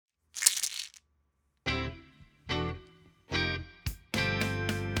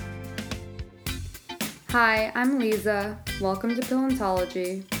Hi, I'm Lisa. Welcome to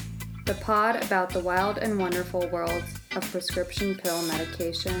Pillantology, the pod about the wild and wonderful world of prescription pill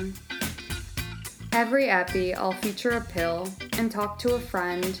medication. Every epi, I'll feature a pill and talk to a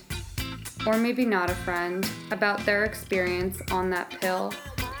friend, or maybe not a friend, about their experience on that pill.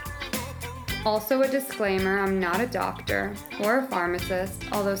 Also a disclaimer, I'm not a doctor or a pharmacist,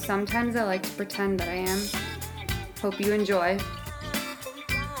 although sometimes I like to pretend that I am. Hope you enjoy.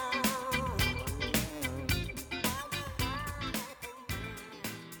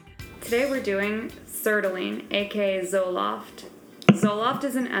 Today we're doing sertraline, aka Zoloft. Zoloft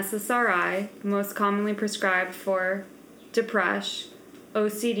is an SSRI, most commonly prescribed for depression,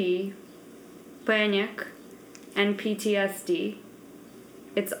 OCD, panic, and PTSD.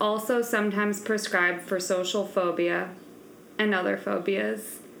 It's also sometimes prescribed for social phobia and other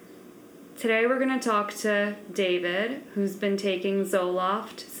phobias. Today we're going to talk to David, who's been taking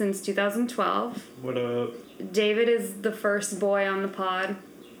Zoloft since 2012. What up? David is the first boy on the pod.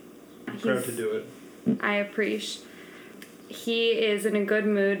 I'm proud to do it. I appreciate. He is in a good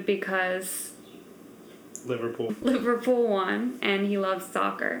mood because Liverpool won and he loves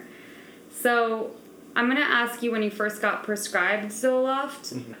soccer. So I'm going to ask you when you first got prescribed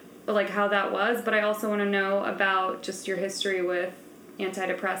Zoloft, like how that was, but I also want to know about just your history with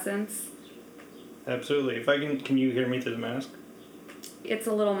antidepressants. Absolutely. If I can you hear me through the mask? It's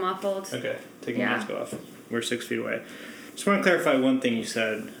a little muffled. Okay, taking the mask off. We're 6 feet away. Just want to clarify one thing you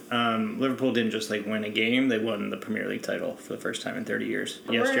said. Liverpool didn't just win a game; they won the Premier League title for the first time in 30 years.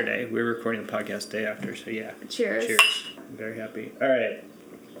 Yesterday, we were recording the podcast day after. So yeah. Cheers. I'm very happy. All right.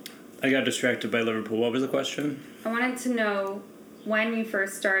 I got distracted by Liverpool. What was the question? I wanted to know when you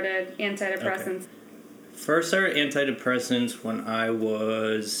first started antidepressants. Okay. First started antidepressants when I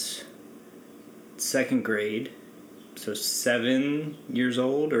was second grade, so 7 years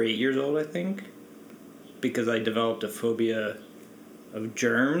old or 8 years old, I think, because I developed a phobia of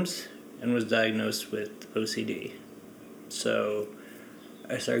germs and was diagnosed with OCD. So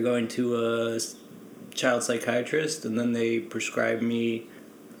I started going to a child psychiatrist, and then they prescribed me,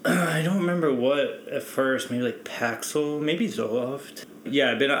 I don't remember what at first, maybe Paxil, maybe Zoloft.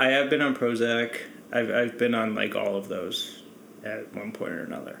 Yeah, I have been on Prozac. I've been on all of those at one point or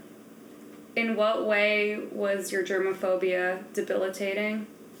another. In what way was your germophobia debilitating?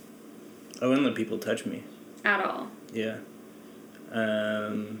 I wouldn't let people touch me. At all? Yeah.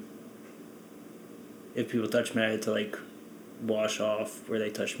 If people touched me, I had to wash off where they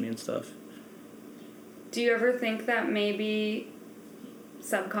touched me and stuff. Do you ever think that maybe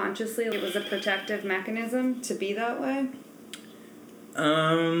subconsciously it was a protective mechanism to be that way?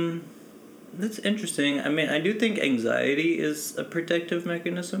 That's interesting. I mean, I do think anxiety is a protective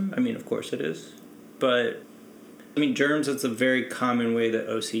mechanism. I mean, of course it is. But, germs, it's a very common way that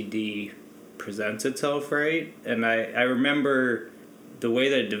OCD presents itself, right? And I remember the way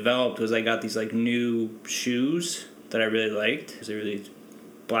that it developed was I got these new shoes that I really liked. They were these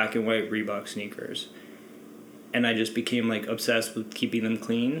black and white Reebok sneakers. And I just became obsessed with keeping them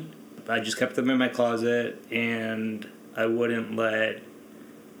clean. I just kept them in my closet, and I wouldn't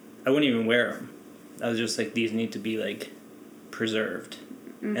even wear them. I was just these need to be preserved.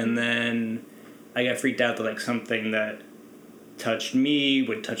 Mm-hmm. And then I got freaked out that something that touched me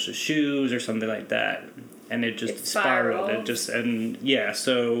would touch the shoes or something like that, and it just spiraled.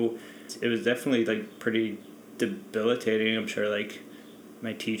 So it was definitely pretty debilitating. I'm sure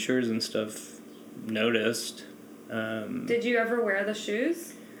my teachers and stuff noticed. Did you ever wear the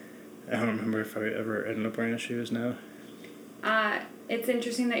shoes? I don't remember if I ever ended up wearing the shoes now. It's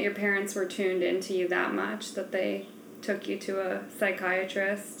interesting that your parents were tuned into you that much that they took you to a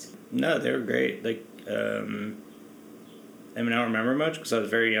psychiatrist. No, they were great. I don't remember much because I was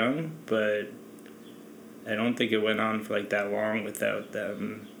very young, but I don't think it went on for that long without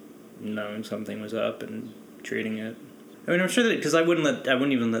them knowing something was up and treating it. I'm sure that because I wouldn't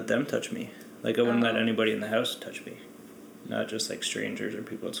even let them touch me. I wouldn't let anybody in the house touch me, not just strangers or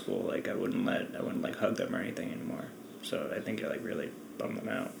people at school. I wouldn't hug them or anything anymore. So I think it really bummed them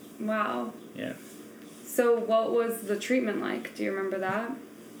out. Wow. Yeah. So what was the treatment like? Do you remember that?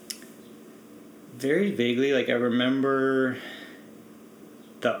 Very vaguely. I remember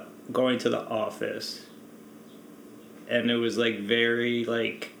going to the office, and it was very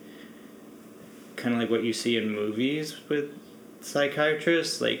kind of what you see in movies with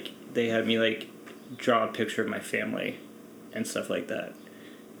psychiatrists. They had me draw a picture of my family and stuff like that.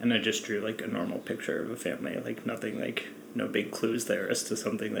 And I just drew a normal picture of a family, nothing, no big clues there as to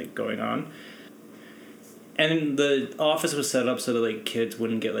something going on. And the office was set up so that kids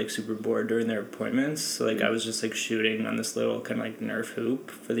wouldn't get super bored during their appointments. So I was just shooting on this little kind of Nerf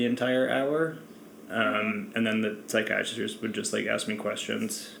hoop for the entire hour. And then the psychiatrist would just, like, ask me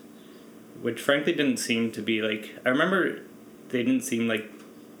questions, which frankly didn't seem to be, like... I remember they didn't seem, like,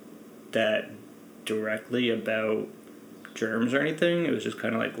 that directly about germs or anything. It was just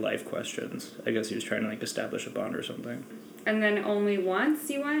kind of, like, life questions. I guess he was trying to, like, establish a bond or something. And then only once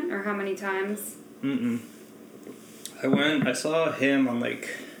you went? Or how many times? I saw him on, like,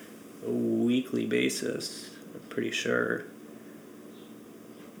 a weekly basis, I'm pretty sure.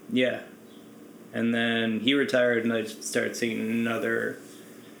 Yeah. And then he retired, and I started seeing another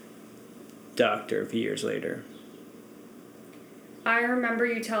doctor a few years later. I remember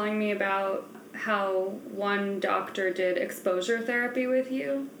you telling me about how one doctor did exposure therapy with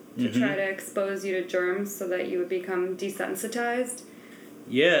you to try to expose you to germs so that you would become desensitized.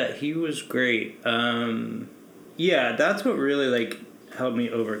 Yeah, he was great. Yeah, that's what really, like, helped me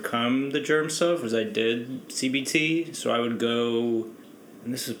overcome the germ stuff, was I did CBT. So I would go,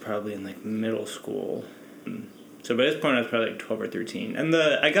 and this is probably in, like, middle school. So by this point, I was probably, like, 12 or 13. And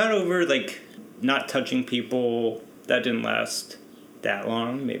I got over, like, not touching people. That didn't last that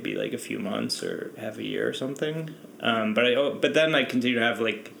long, maybe, like, a few months or half a year or something. But then I continued to have,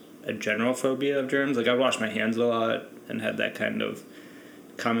 like, a general phobia of germs. Like, I wash my hands a lot and had that kind of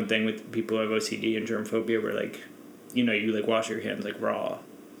common thing with people who have OCD and germ phobia where, like, you know, you, like, wash your hands, like, raw.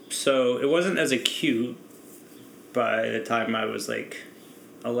 So it wasn't as acute by the time I was, like,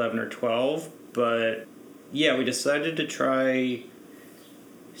 11 or 12. But, yeah, we decided to try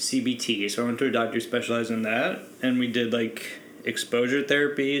CBT. So I went to a doctor who specialized in that. And we did, like, exposure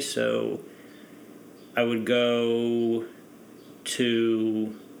therapy. So I would go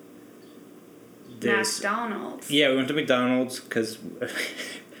to McDonald's. Yeah, we went to McDonald's because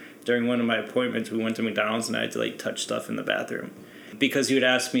during one of my appointments, we went to McDonald's and I had to, like, touch stuff in the bathroom. Because he would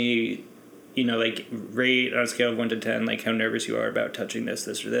ask me, you know, like, rate on a scale of 1 to 10, like, how nervous you are about touching this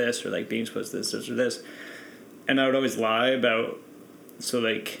or this, or, like, being exposed to this or this. And I would always lie about, so,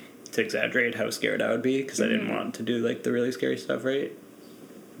 like, to exaggerate how scared I would be, because I didn't want to do, like, the really scary stuff, right?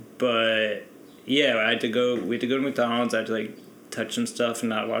 But, yeah, we had to go to McDonald's, I had to, like, touch some stuff and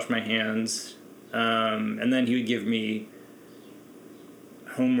not wash my hands. And then he would give me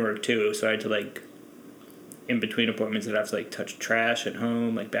homework too, so I had to, like, in between appointments, I'd have to, like, touch trash at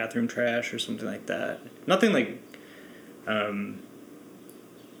home, like bathroom trash or something like that. Nothing, like,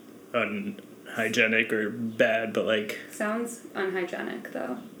 unhygienic or bad, but, like... Sounds unhygienic,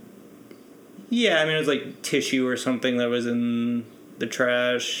 though. Yeah, I mean, it was, like, tissue or something that was in the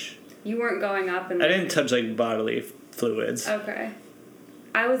trash. You weren't going up and... I didn't touch, like, bodily fluids. Okay.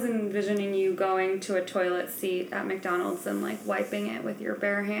 I was envisioning you going to a toilet seat at McDonald's and, like, wiping it with your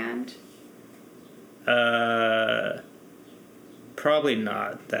bare hand. Probably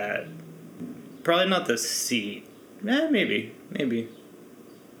not that. Probably not the seat. Maybe.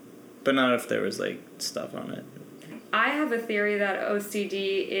 But not if there was, like, stuff on it. I have a theory that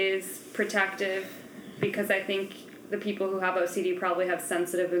OCD is protective because I think the people who have OCD probably have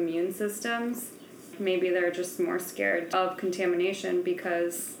sensitive immune systems. Maybe they're just more scared of contamination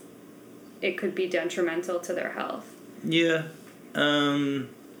because it could be detrimental to their health. Yeah.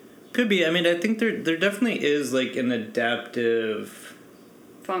 Could be. I mean, I think there definitely is, like, an adaptive...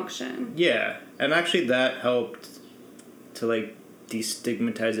 function. Yeah. And actually that helped to, like,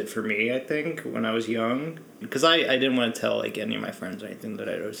 destigmatize it for me, I think, when I was young. Because I didn't want to tell, like, any of my friends or anything that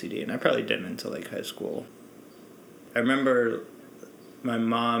I had OCD, and I probably didn't until, like, high school. I remember my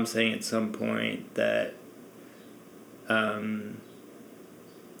mom saying at some point that,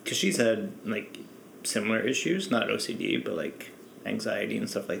 because she's had, like, similar issues, not OCD, but, like, anxiety and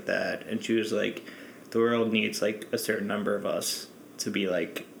stuff like that, and she was like, the world needs, like, a certain number of us to be,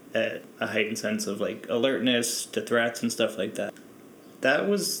 like, at a heightened sense of, like, alertness to threats and stuff like that. That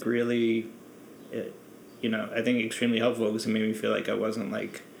was really, you know, I think extremely helpful because it made me feel like I wasn't,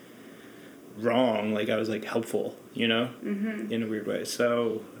 like, wrong, like I was, like, helpful, you know, in a weird way.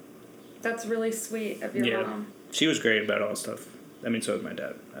 So that's really sweet of your mom. She was great about all this stuff. I mean, so was my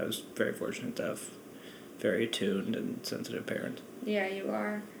dad. I was very fortunate to have very attuned and sensitive parents. Yeah, you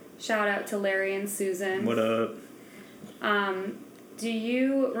are. Shout out to Larry and Susan. What up? Do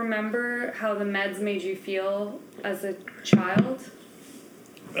you remember how the meds made you feel as a child?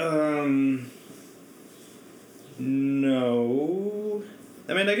 No.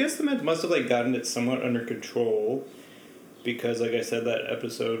 I mean, I guess the meds must have, like, gotten it somewhat under control because, like I said, that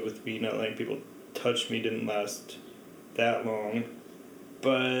episode with me not letting people touch me didn't last that long.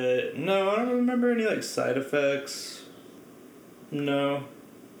 But, no, I don't remember any, like, side effects. No.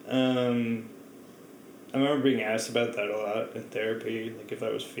 I remember being asked about that a lot in therapy, like, if I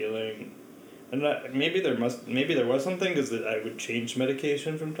was feeling... And maybe there was something, because I would change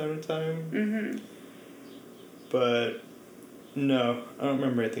medication from time to time. But no, I don't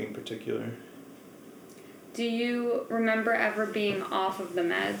remember anything in particular. Do you remember ever being off of the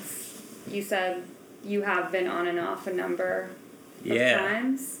meds? You said you have been on and off a number of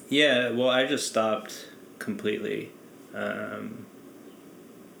times. Yeah, well, I just stopped completely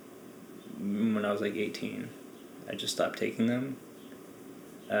when I was like 18. I just stopped taking them.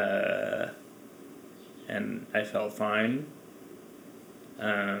 And I felt fine.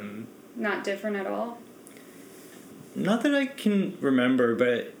 Not different at all? Not that I can remember,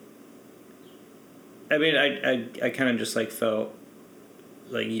 but I mean, I kind of just like felt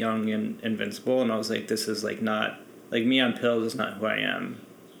like young and invincible, and I was like, this is like not, like me on pills is not who I am.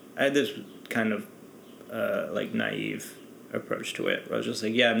 I had this kind of like naive approach to it. I was just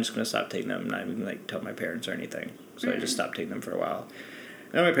like, yeah, I'm just going to stop taking them, and not even like tell my parents or anything. So I just stopped taking them for a while.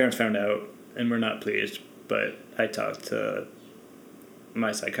 And my parents found out and were not pleased, but I talked to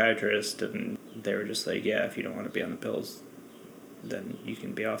my psychiatrist, and they were just like, yeah, if you don't want to be on the pills, then you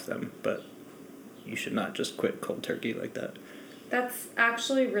can be off them, but you should not just quit cold turkey like that. That's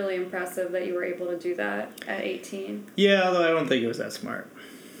actually really impressive that you were able to do that at 18. Yeah, although I don't think it was that smart.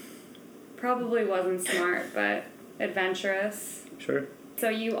 Probably wasn't smart, but adventurous. Sure. So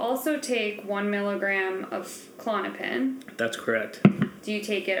you also take 1 milligram of Klonopin. That's correct. Do you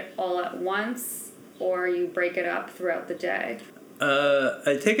take it all at once, or you break it up throughout the day?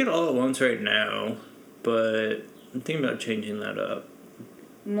 I take it all at once right now, but I'm thinking about changing that up.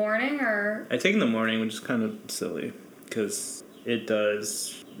 Morning or? I take it in the morning, which is kind of silly, because it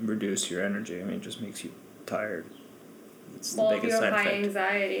does reduce your energy. I mean, it just makes you tired. It's the biggest side effect. Well, if you have high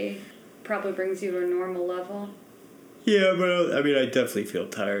anxiety, probably brings you to a normal level. Yeah, but I mean, I definitely feel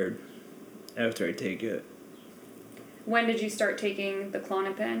tired after I take it. When did you start taking the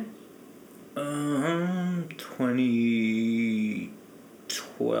Klonopin?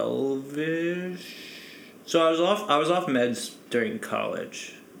 2012-ish. So I was off meds during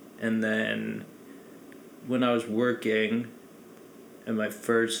college, and then when I was working at my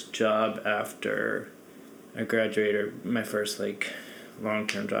first job after I graduated, my first like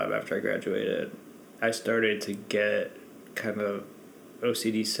long-term job after I graduated, I started to get kind of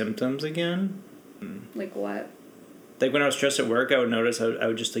OCD symptoms again. Like what? Like when I was stressed at work, I would notice I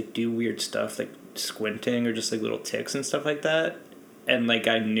would just like do weird stuff, like squinting or just like little tics and stuff like that. And like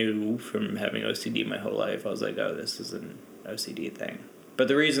I knew from having OCD my whole life, I was like, oh, this is an OCD thing. But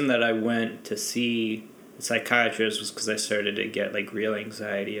the reason that I went to see a psychiatrist was because I started to get like real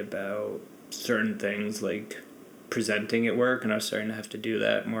anxiety about certain things, like presenting at work, and I was starting to have to do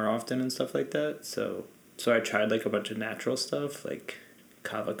that more often and stuff like that. So I tried like a bunch of natural stuff, like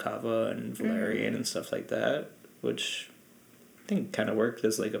kava and valerian and stuff like that, which I think kind of worked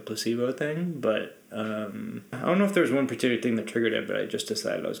as like a placebo thing. But I don't know if there was one particular thing that triggered it, but I just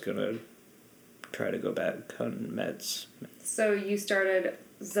decided I was going to try to go back on meds. So you started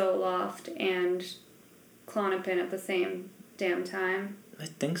Zoloft and Klonopin at the same damn time? I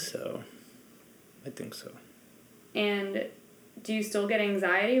think so. And do you still get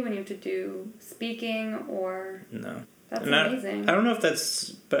anxiety when you have to do speaking or? No. That's amazing. I don't know if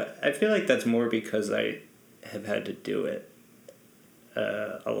that's, but I feel like that's more because I have had to do it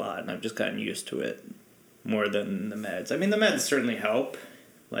a lot, and I've just gotten used to it more than the meds. I mean, the meds certainly help.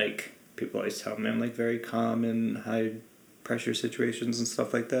 Like, people always tell me I'm like very calm in high pressure situations and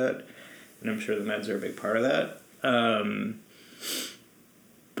stuff like that, and I'm sure the meds are a big part of that.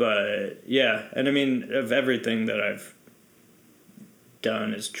 But yeah, and I mean, of everything that I've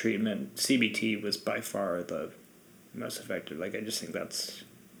done as treatment, CBT was by far the most effective. Like, I just think that's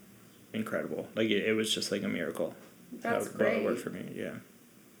incredible. Like, it was just like a miracle. That's how great. Well, it worked for me, yeah.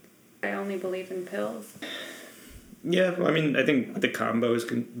 I only believe in pills. Yeah, well, I mean, I think the combo has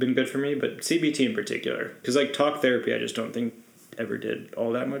been good for me, but CBT in particular. Because, like, talk therapy, I just don't think ever did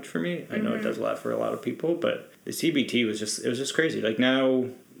all that much for me. I know it does a lot for a lot of people, but the CBT was just crazy. Like, now,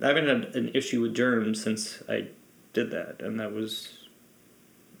 I haven't had an issue with germs since I did that, and that was,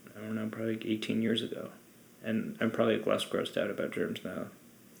 I don't know, probably like 18 years ago. And I'm probably like less grossed out about germs now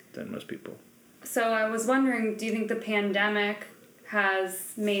than most people. So I was wondering, do you think the pandemic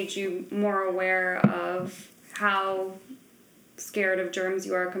has made you more aware of how scared of germs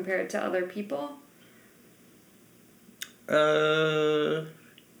you are compared to other people? That's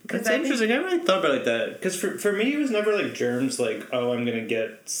interesting. I haven't really thought about it like that. Because for me, it was never like germs like, oh, I'm going to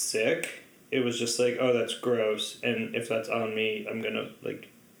get sick. It was just like, oh, that's gross. And if that's on me, I'm going to like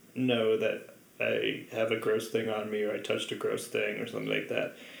know that I have a gross thing on me or I touched a gross thing or something like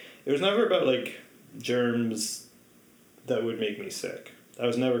that. It was never about like germs that would make me sick. I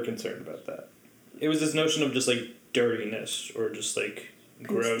was never concerned about that. It was this notion of just like dirtiness or just like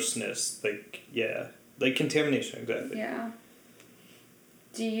grossness. Like, yeah. Like contamination, exactly. Yeah.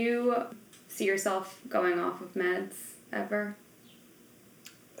 Do you see yourself going off of meds ever?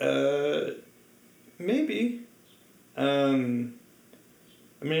 Maybe. I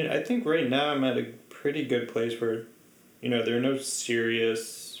mean, I think right now I'm at a pretty good place where, there are no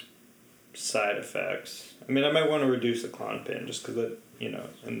serious side effects. I mean, I might want to reduce the Klonopin just because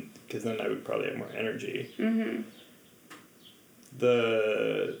and because then I would probably have more energy. Mm-hmm.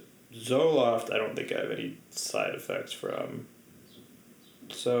 The Zoloft, I don't think I have any side effects from.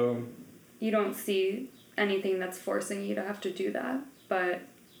 So. You don't see anything that's forcing you to have to do that, but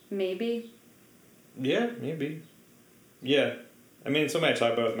maybe. Yeah, maybe. Yeah. I mean, it's something I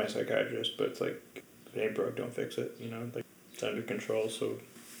talk about with my psychiatrist, but it's like, if it ain't broke, don't fix it, Like, it's under control, so.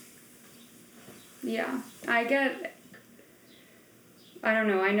 Yeah. I don't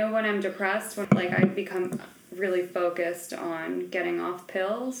know, I know when I'm depressed, when, like, I become really focused on getting off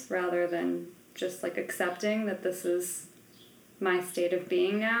pills rather than just, like, accepting that this is my state of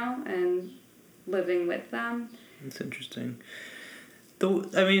being now and living with them. That's interesting.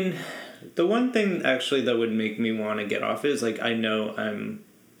 The one thing actually that would make me want to get off is, like, I know I'm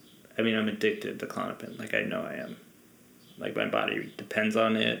addicted to Klonopin. Like, I know I am. Like, my body depends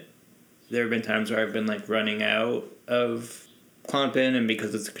on it. There have been times where I've been, like, running out of Klonopin, and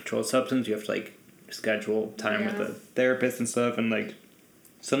because it's a controlled substance, you have to, like, schedule time with a therapist and stuff, and, like,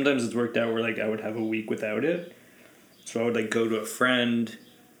 sometimes it's worked out where, like, I would have a week without it. So I would, like, go to a friend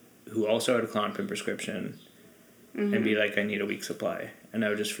who also had a Klonopin prescription and be like, I need a week's supply. And I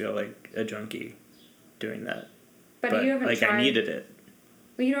would just feel like a junkie doing that. But you haven't tried... I needed it.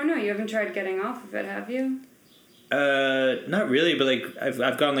 Well, you don't know. You haven't tried getting off of it, have you? Not really, but, like,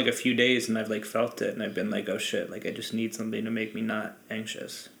 I've gone, like, a few days and I've, like, felt it and I've been like, oh shit, like, I just need something to make me not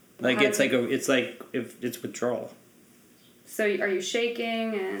anxious. Like, it's like if it's withdrawal. So are you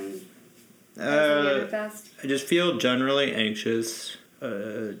shaking and... I just feel generally anxious,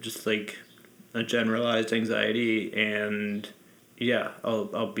 just, like, a generalized anxiety, and yeah,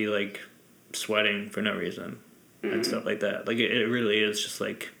 I'll be, like, sweating for no reason and stuff like that. Like, it really is just,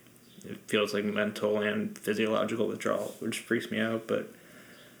 like, it feels like mental and physiological withdrawal, which freaks me out, but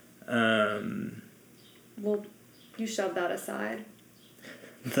well, you shove that aside.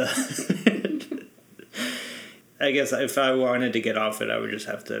 I guess if I wanted to get off it, I would just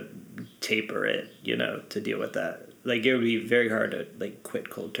have to taper it, to deal with that. Like, it would be very hard to, like,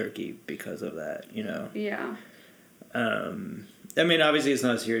 quit cold turkey because of that, Yeah. I mean, obviously it's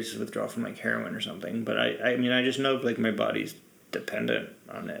not a serious withdrawal from, like, heroin or something, but I mean, I just know, like, my body's dependent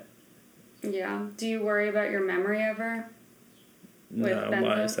on it. Yeah. Do you worry about your memory ever? No,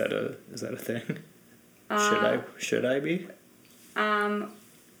 why? Is that a thing? Should I be?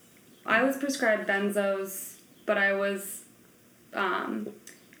 I was prescribed benzos, but I was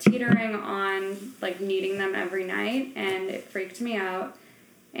teetering on, like, needing them every night, and it freaked me out.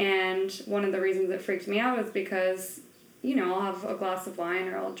 And one of the reasons it freaked me out is because, I'll have a glass of wine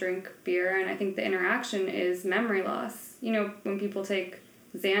or I'll drink beer, and I think the interaction is memory loss. When people take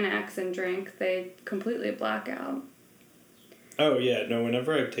Xanax and drink, they completely black out. Oh, yeah. No,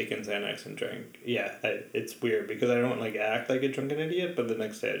 whenever I've taken Xanax and drank, yeah, it's weird because I don't, like, act like a drunken idiot, but the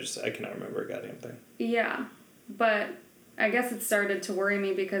next day I cannot remember a goddamn thing. Yeah, but I guess it started to worry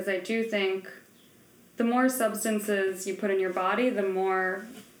me because I do think the more substances you put in your body, the more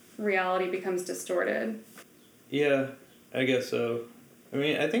reality becomes distorted. Yeah, I guess so. I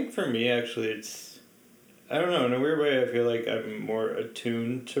mean, I think for me, actually, it's... I don't know, in a weird way, I feel like I'm more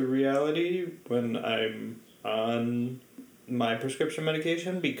attuned to reality when I'm on my prescription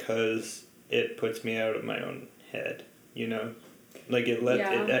medication because it puts me out of my own head, Like,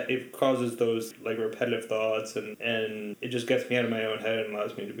 it causes those, like, repetitive thoughts, and it just gets me out of my own head and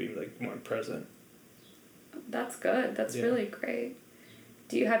allows me to be, like, more present. That's good. That's really great.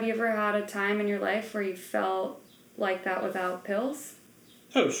 Have you ever had a time in your life where you felt like that without pills?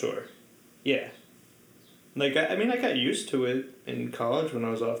 Oh, sure. Yeah. Like, I mean, I got used to it in college when I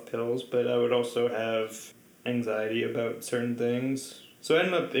was off pills, but I would also have anxiety about certain things. So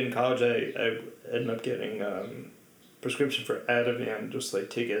in college, I ended up getting prescription for Ativan, just, like,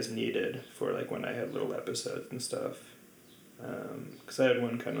 take as needed for, like, when I had little episodes and stuff. Because I had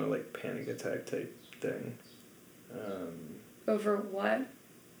one kind of, like, panic attack type thing. Over what?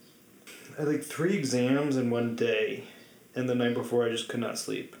 I had, like, 3 exams in one day, and the night before I just could not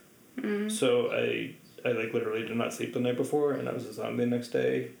sleep. Mm-hmm. So I like, literally did not sleep the night before, and I was a zombie the next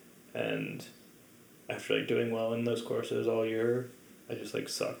day, and after, like, doing well in those courses all year, I just, like,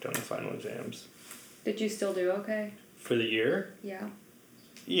 sucked on the final exams. Did you still do okay? For the year? Yeah.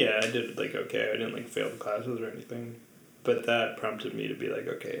 Yeah, I did, like, okay. I didn't, like, fail the classes or anything. But that prompted me to be like,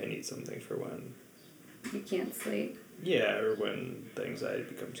 okay, I need something for when you can't sleep. Yeah, or when the anxiety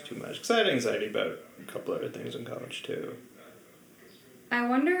becomes too much. Because I had anxiety about a couple other things in college, too. I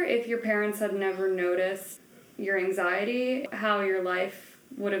wonder if your parents had never noticed your anxiety, how your life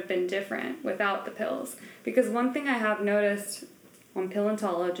would have been different without the pills. Because one thing I have noticed on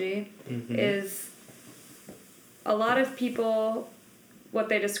Pillantology is a lot of people, what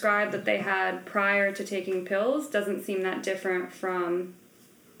they described that they had prior to taking pills doesn't seem that different from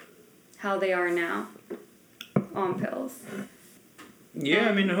how they are now on pills. Yeah,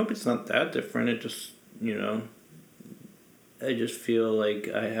 I mean, I hope it's not that different. It just, I just feel like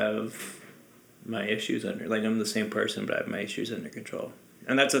I have my issues like I'm the same person, but I have my issues under control.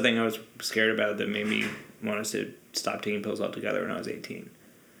 And that's the thing I was scared about that made me want us to stop taking pills altogether when I was 18.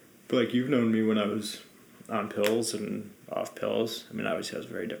 But like, you've known me when I was on pills and off pills. I mean, obviously I was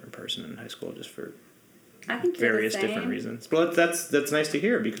a very different person in high school just for I think various different reasons. But that's nice to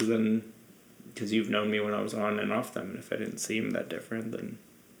hear because you've known me when I was on and off them. And if I didn't seem that different, then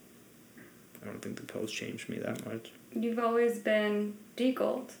I don't think the pills changed me that much. You've always been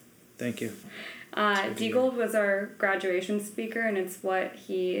D-Gold. Thank you. D-Gold was our graduation speaker, and it's what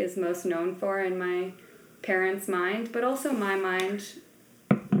he is most known for in my parents' mind, but also my mind,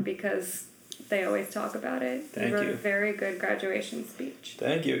 because they always talk about it. Thank you. He wrote a very good graduation speech.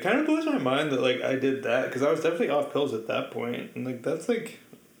 Thank you. It kind of blows my mind that, like, I did that, because I was definitely off pills at that point, and, like, that's, like,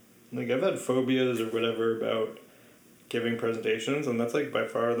 I've had phobias or whatever about giving presentations, and that's, like, by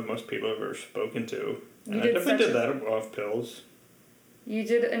far the most people I've ever spoken to. And I definitely did that off pills. You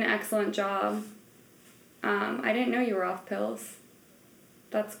did an excellent job. I didn't know you were off pills.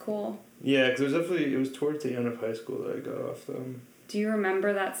 That's cool. Yeah, because it was towards the end of high school that I got off them. Do you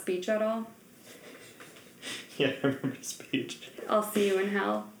remember that speech at all? Yeah, I remember the speech. I'll see you in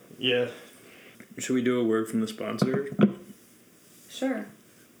hell. Yeah. Should we do a word from the sponsor? Sure.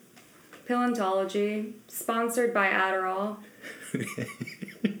 Pillantology, sponsored by Adderall.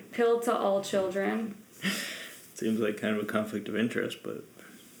 Pill to all children. Seems like kind of a conflict of interest, but...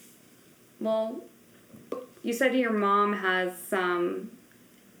 Well, you said your mom has some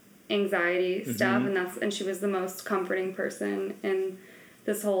anxiety stuff, and she was the most comforting person in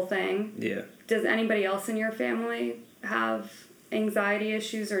this whole thing. Yeah. Does anybody else in your family have anxiety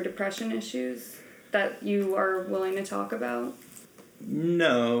issues or depression issues that you are willing to talk about?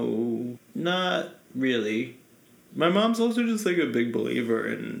 No, not really. My mom's also just like a big believer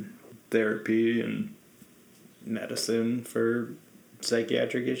in therapy and medicine for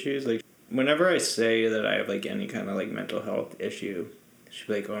psychiatric issues. Like, whenever I say that I have like any kind of like mental health issue, she'll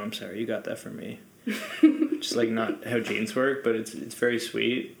be like, "Oh, I'm sorry, you got that from me." Just like not how genes work, but it's very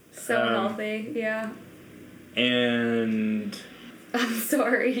sweet. So healthy, yeah. And I'm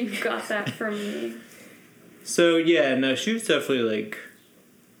sorry, you got that from me. So yeah, no, she was definitely like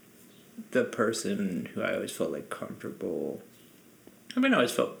the person who I always felt like comfortable. I mean, I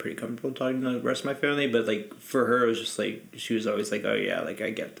always felt pretty comfortable talking to the rest of my family, but like for her, it was just like she was always like, "Oh yeah, like I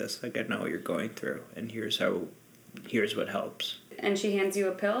get this, like I know what you're going through, and here's what helps." And she hands you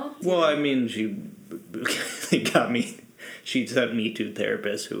a pill? Well, I mean, she she sent me to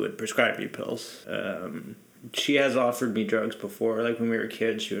therapists who would prescribe me pills. She has offered me drugs before, like when we were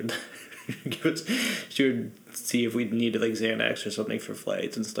kids. She would she would see if we needed like Xanax or something for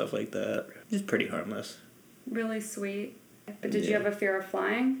flights and stuff like that. It's pretty harmless. Really sweet. But did you have a fear of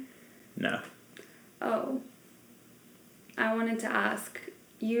flying? No. Oh. I wanted to ask,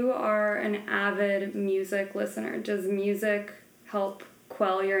 you are an avid music listener. Does music help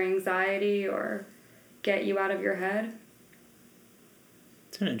quell your anxiety or get you out of your head?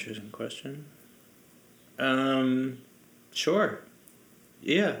 It's an interesting question. Sure.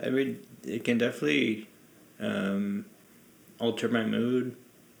 Yeah, I mean, it can definitely alter my mood.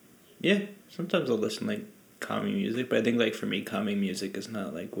 Yeah, sometimes I'll listen like calming music, but I think like for me, calming music is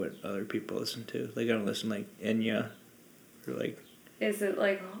not like what other people listen to. Like I don't listen like Enya or like. Is it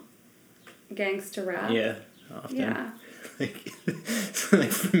like gangsta rap? Yeah, often. Yeah.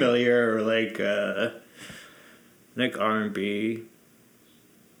 like familiar or like R&B.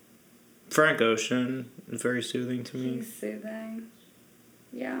 Frank Ocean is very soothing to me. He's soothing.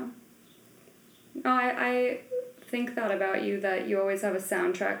 Yeah. No, I think that about you, that you always have a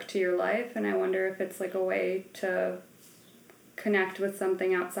soundtrack to your life, and I wonder if it's like a way to connect with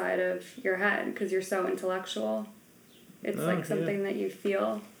something outside of your head, because you're so intellectual. It's something that you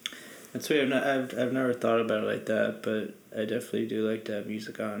feel. That's weird. I've never thought about it like that, but I definitely do like to have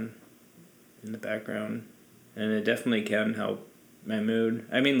music on in the background, and it definitely can help my mood.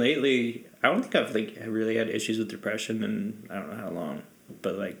 I mean, lately, I don't think I've like really had issues with depression in I don't know how long,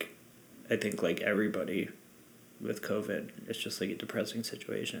 but like, I think like everybody with COVID, it's just like a depressing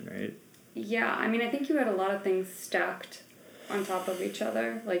situation, right? Yeah, I mean, I think you had a lot of things stacked on top of each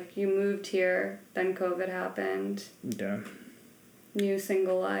other. Like, you moved here, then COVID happened. Yeah. New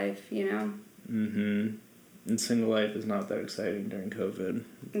single life, you know? Mm-hmm. And single life is not that exciting during COVID.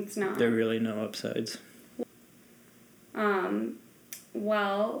 It's not. There are really no upsides.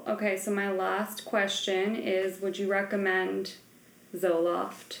 Well, okay, so my last question is, would you recommend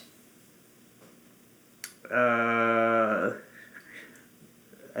Zoloft?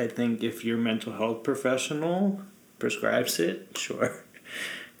 I think if your mental health professional prescribes it, sure.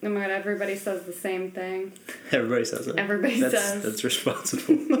 Oh my god, everybody says the same thing. Everybody says it. Everybody says. That's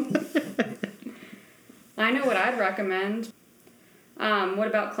responsible. I know what I'd recommend. What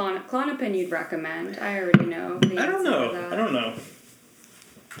about Klonopin you'd recommend? I already know the answer to that. I don't know.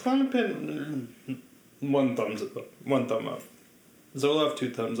 Klonopin, 1 thumb up. Zoloft, 2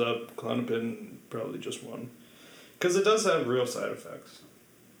 thumbs up. Klonopin, probably just 1. Because it does have real side effects.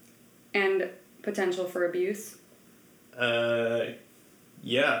 And potential for abuse?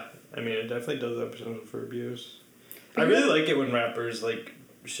 Yeah. I mean, it definitely does have potential for abuse. I really like it when rappers, like,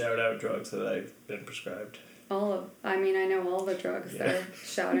 shout out drugs that I've been prescribed. I know all the drugs they're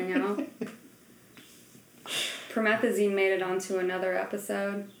shouting out. Promethazine made it onto another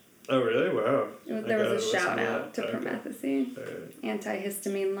episode. Oh, really? Wow. There was a shout out to Promethazine. Right.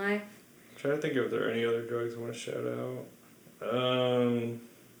 Antihistamine life. I'm trying to think if there are any other drugs I want to shout out.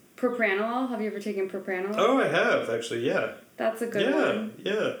 Propranolol. Have you ever taken propranolol? Oh, I have, actually, yeah. That's a good one.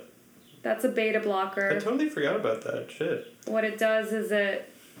 Yeah. That's a beta blocker. I totally forgot about that. Shit. What it does is it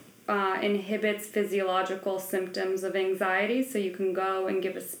inhibits physiological symptoms of anxiety, so you can go and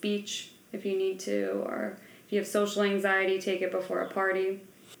give a speech if you need to, or if you have social anxiety, take it before a party.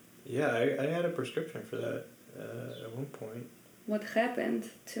 Yeah, I had a prescription for that at one point. What happened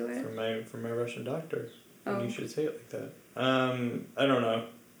to it? From my Russian doctor. Oh. And you should say it like that. I don't know.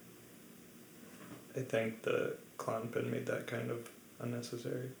 I think the Klonopin made that kind of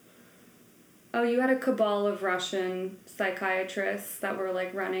unnecessary. Oh, you had a cabal of Russian psychiatrists that were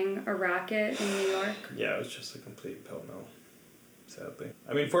like running a racket in New York? Yeah, it was just a complete pell mill, sadly.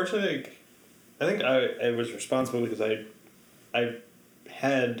 I mean, fortunately, like, I think I was responsible because I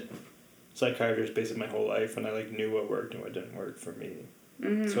had psychiatrists basically my whole life, and I like knew what worked and what didn't work for me.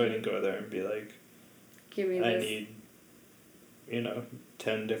 Mm-hmm. So I didn't go there and be like, give me this. I need,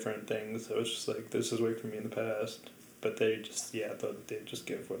 10 different things. So it was just like, this has worked for me in the past. But they just, they'd just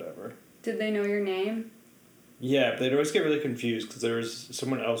give whatever. Did they know your name? Yeah, but they'd always get really confused because there was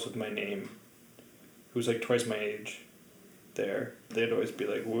someone else with my name who was like twice my age there. They'd always be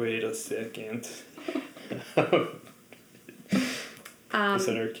like, wait a second. Is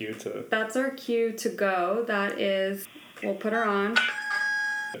that our cue to... That's our cue to go. That is... We'll put her on.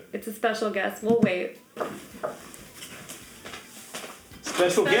 It's a special guest. We'll wait.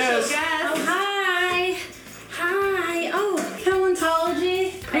 Special guest! Oh, hi! Hi! Oh,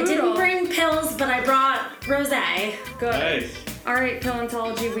 Pillantology. I didn't bring pills, but I brought rosé. Good. Nice. All right,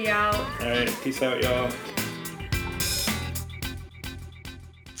 Pillantology, we out. All right, peace out, y'all.